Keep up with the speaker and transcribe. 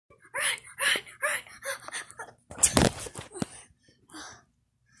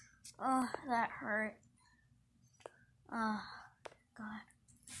hurt. Oh, God.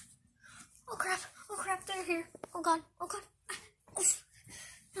 Oh, crap. Oh, crap. They're here. Oh, God. Oh, God.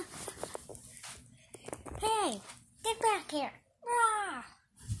 Hey, get back here. Rah.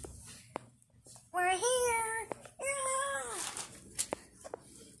 We're here. Rah.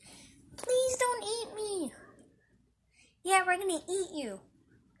 Please don't eat me. Yeah, we're gonna eat you.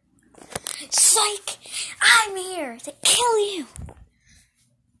 Psych! I'm here to kill you.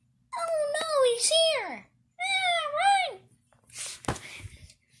 Oh no, he's here. Ah, run!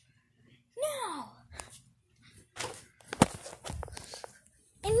 No.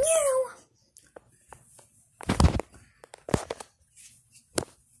 And you.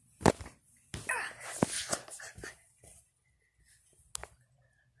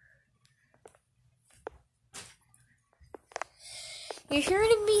 You're here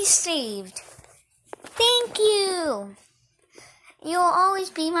to be saved. Thank you. You'll always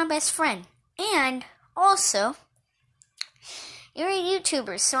be my best friend. And also, you're a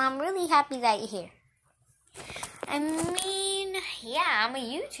YouTuber, so I'm really happy that you're here. I mean, yeah, I'm a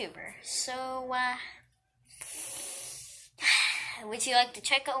YouTuber. So, would you like to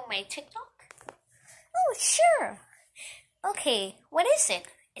check out my TikTok? Oh, sure. Okay, what is it?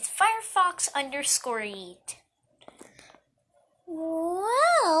 It's Firefox_eat.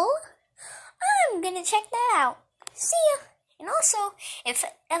 Well, I'm gonna check that out. See ya. And also, if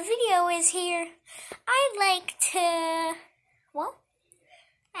a video is here, I'd like to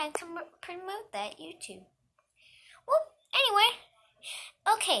promote that YouTube. Well, anyway,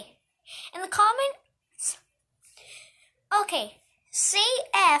 okay. In the comments, okay, say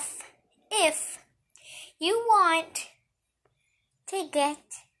if you want to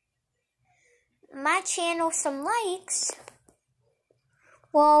get my channel some likes.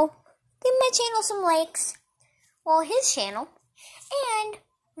 Well, give my channel some likes. Well, his channel. And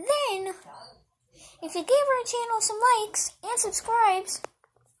then, if you give our channel some likes and subscribes,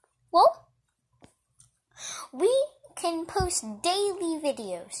 well, we can post daily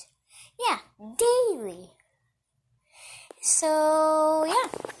videos. Yeah, daily. So, yeah.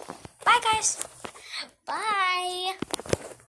 Bye, guys. Bye.